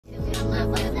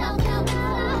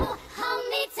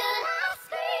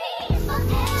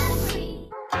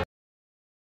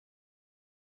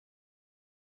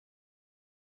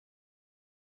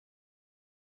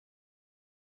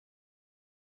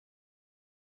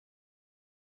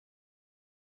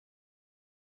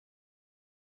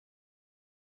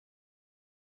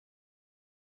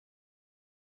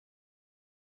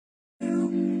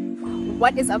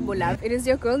What is up, Bolab? It is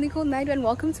your girl Nicole Knight and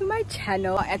welcome to my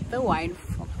channel at the wine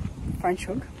farm.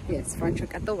 Franschhoek? Yes,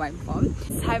 Franschhoek at the wine farm.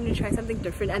 It's time to try something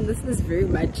different and this is very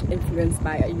much influenced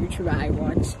by a YouTuber I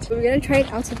watched. So we're gonna try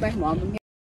it out with my mom.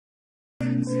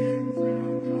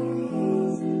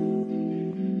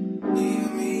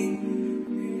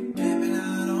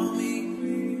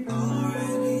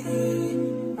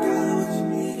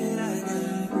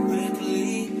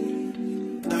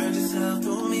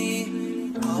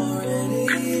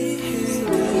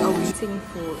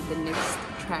 For the next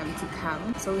tram to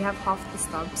come, so we have half the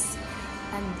stops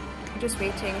and we're just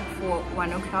waiting for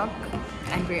 1 o'clock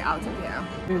and we're out of here.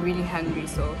 We're really hungry,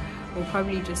 so we'll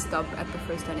probably just stop at the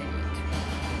first one and eat.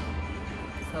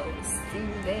 So see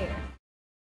you there.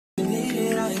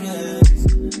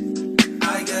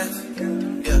 I guess,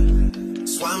 yeah.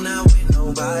 So I'm not with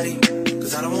nobody,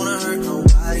 cause I don't wanna hurt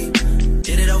nobody.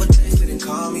 Did it over text, didn't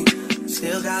call me.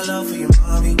 Still got love for your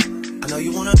mommy. I know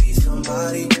you wanna be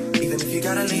somebody, even if you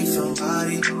gotta leave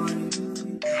somebody.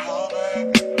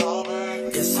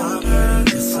 Yes, I'm hurt,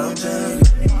 yes, I'm dead.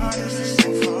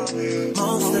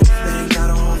 Most of the things I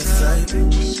don't wanna say.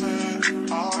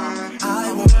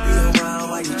 I won't be around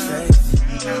while you chase.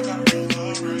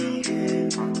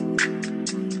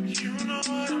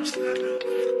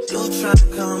 You'll try to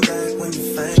come back when you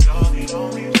faint.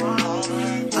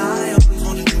 I always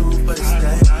want the truth, but it's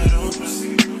dangerous.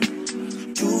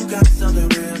 You got something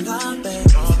real, not bad.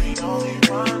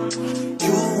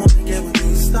 You wanna get with me,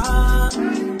 stop.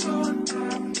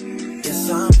 Yes,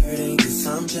 I'm hurting, yes,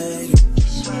 I'm jaded.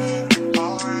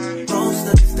 Most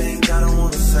of the things I don't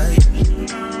wanna say.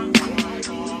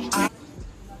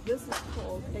 This is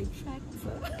called a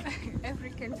tractor.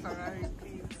 African Ferrari,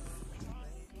 please.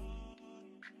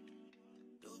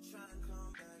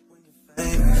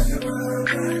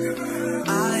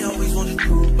 I always want the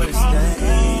truth, but it's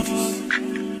dangerous.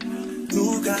 You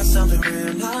got something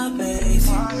real, not basic.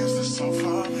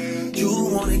 You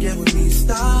wanna get with me,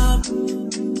 stop.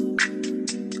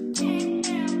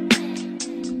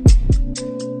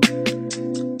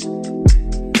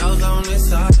 Those on this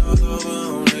side, those over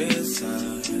on this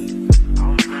side.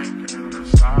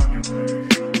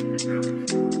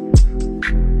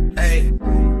 Hey,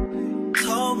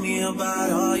 told me about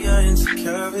all your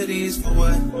insecurities for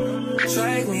what?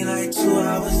 Drag me like 2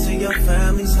 hours to your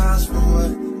family's house for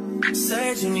what?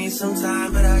 Said you need some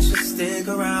time, but I should stick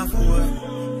around for what?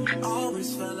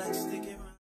 Always felt like sticking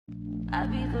around. I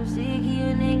be so sick of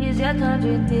you niggas, you're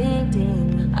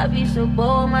contradicting. I be so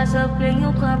bold myself, then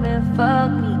you come and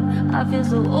fuck me. I feel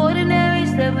so ordinary,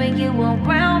 step and get one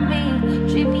round me.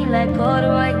 Treat me like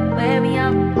corduroy, wear me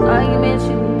out. Arguments,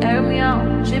 you air me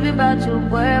out. Tripping about your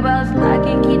whereabouts. I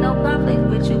can't keep no conflict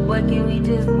with you, but can we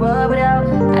just rub it out?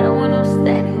 I don't want no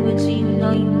static with you, you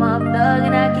know you my thug,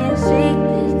 and I can't shake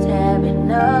this tab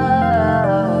enough.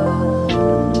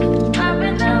 I've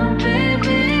been down,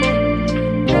 baby.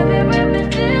 Every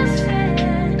reminiscing,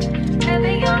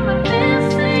 every you're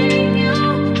missing you,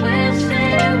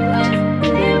 wishing was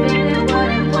living in what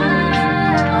it was.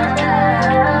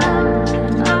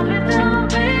 I've been down,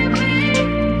 baby,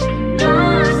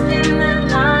 lost in the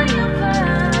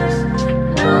universe,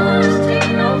 lost in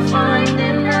no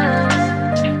finding us.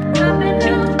 I've been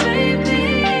down, baby.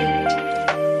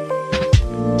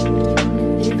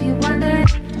 And if you wonder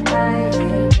why.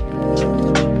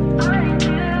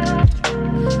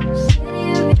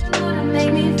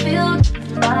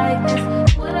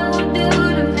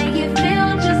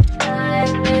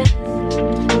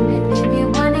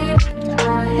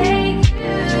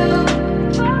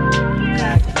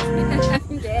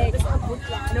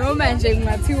 No magic,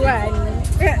 Matuan.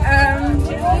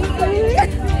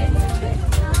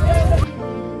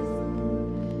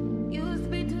 Used to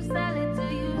be too silent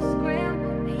till you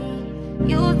scramble me.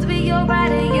 Used to be your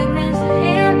rider, you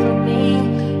mishandle me.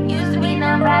 Used to be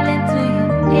non-violent till you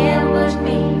ambush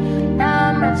me. Now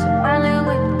I'm at your violent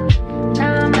with.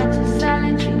 Now I'm at your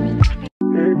silent treatment.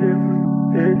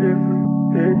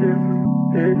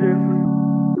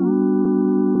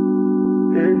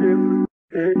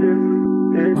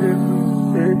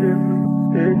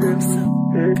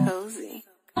 Cozy.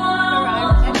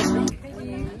 Arrived at the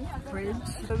fridge.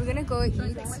 So we're gonna go eat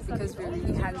because we're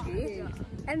really hungry.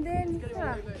 And then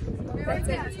yeah, that's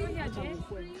it.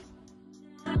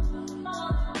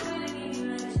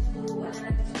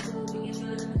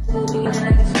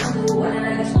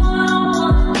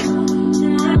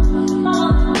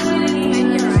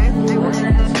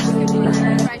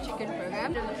 Fried chicken burger.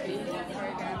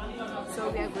 So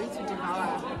we are going to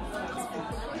devour.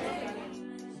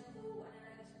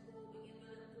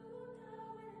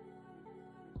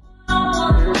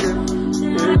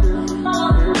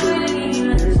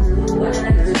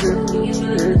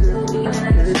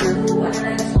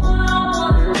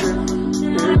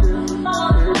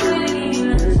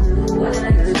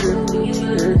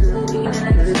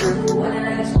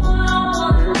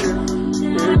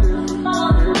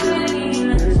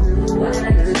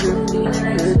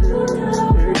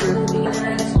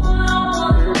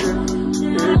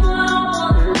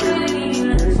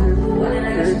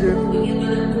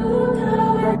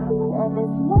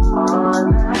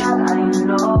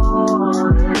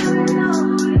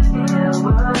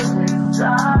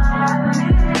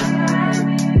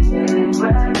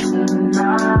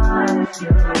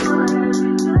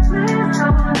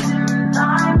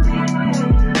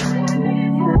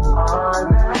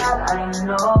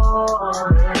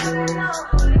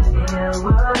 care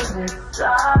what's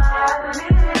inside me.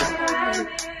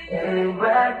 They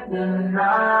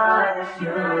recognize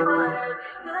you.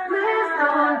 Please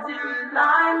don't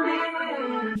deny me.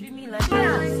 Treat me like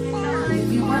this.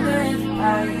 If you wonder if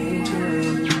I hate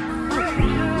you.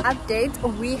 Update,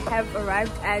 we have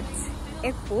arrived at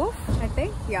Ekhof, I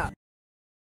think. Yeah.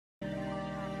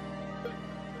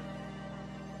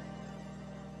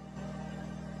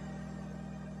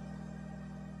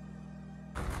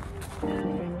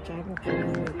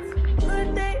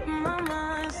 Good day,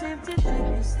 mama. Seem to take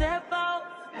a step out.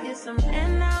 Get some air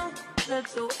now.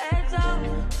 Let your edge out.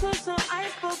 Put some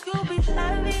ice, but you'll be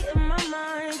heavy in my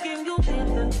mind. Can you get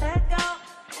the heck out?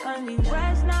 I need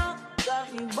rest now.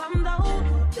 Got me bummed out.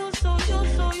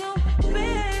 You,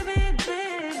 baby,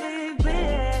 baby,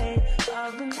 baby.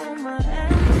 I've been on my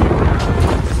end.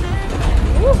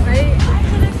 Ooh, very. I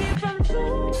couldn't keep from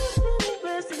doing the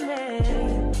best of me.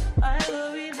 I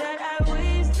worry that I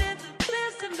wasted the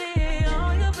best of me.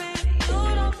 Oh, you baby, you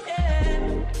don't care.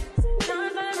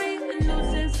 Sometimes I read the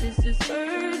nuisance, it's just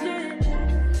urgent.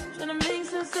 Trying to make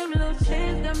some similar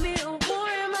change, got me a war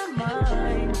in my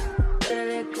mind. Let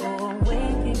it go away,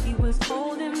 can't keep what's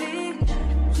holding me.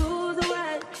 Choose the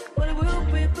right, but it will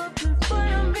break up in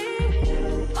front of me.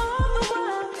 All the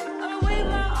while, I wait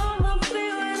my arm, I'm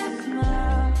feeling it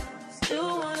now. Still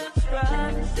wanna try,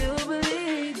 still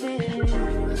believe in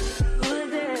good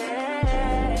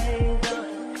days.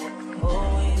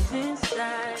 Always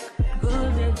inside,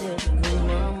 good days in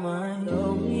my mind.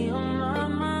 Throw me on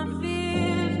my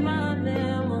fears, my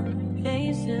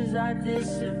limitations, I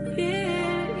disappear.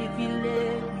 If you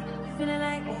live, feeling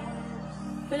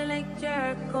like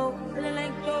Jericho, feeling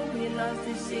like Joe, we lost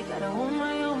this shit. Gotta hold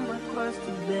my own, but cross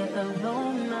to bed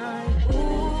alone night.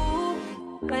 Ooh,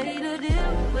 way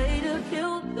to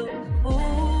kill the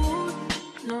food.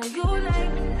 No, you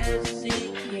like that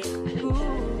secret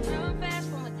food. I'm fast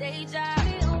from a day job.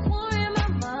 A war in my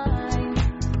mind.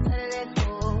 Let it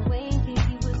go away, think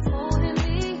he was holding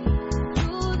me.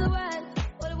 Do the right,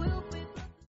 but it will be.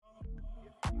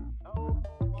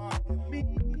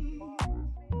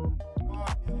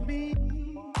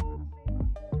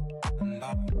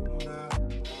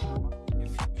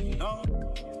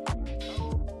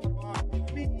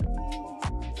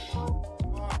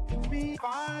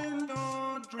 Find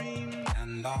your dream,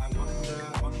 and I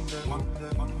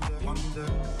wonder.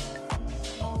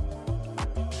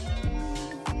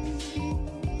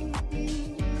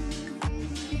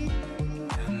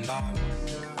 And I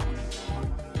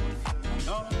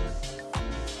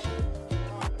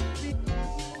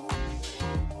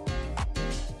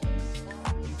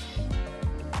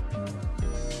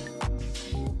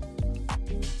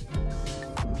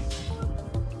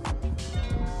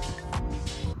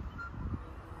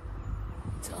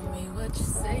Tell me what you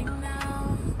say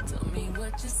now. Tell me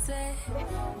what you said.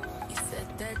 You said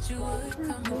that you would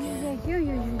come again.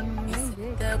 You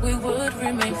said that we would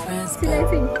remain friends.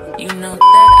 But you know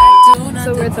that I do not.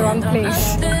 So we're at the wrong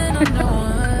place.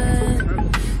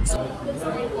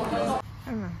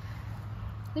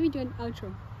 Let me do an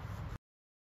outro.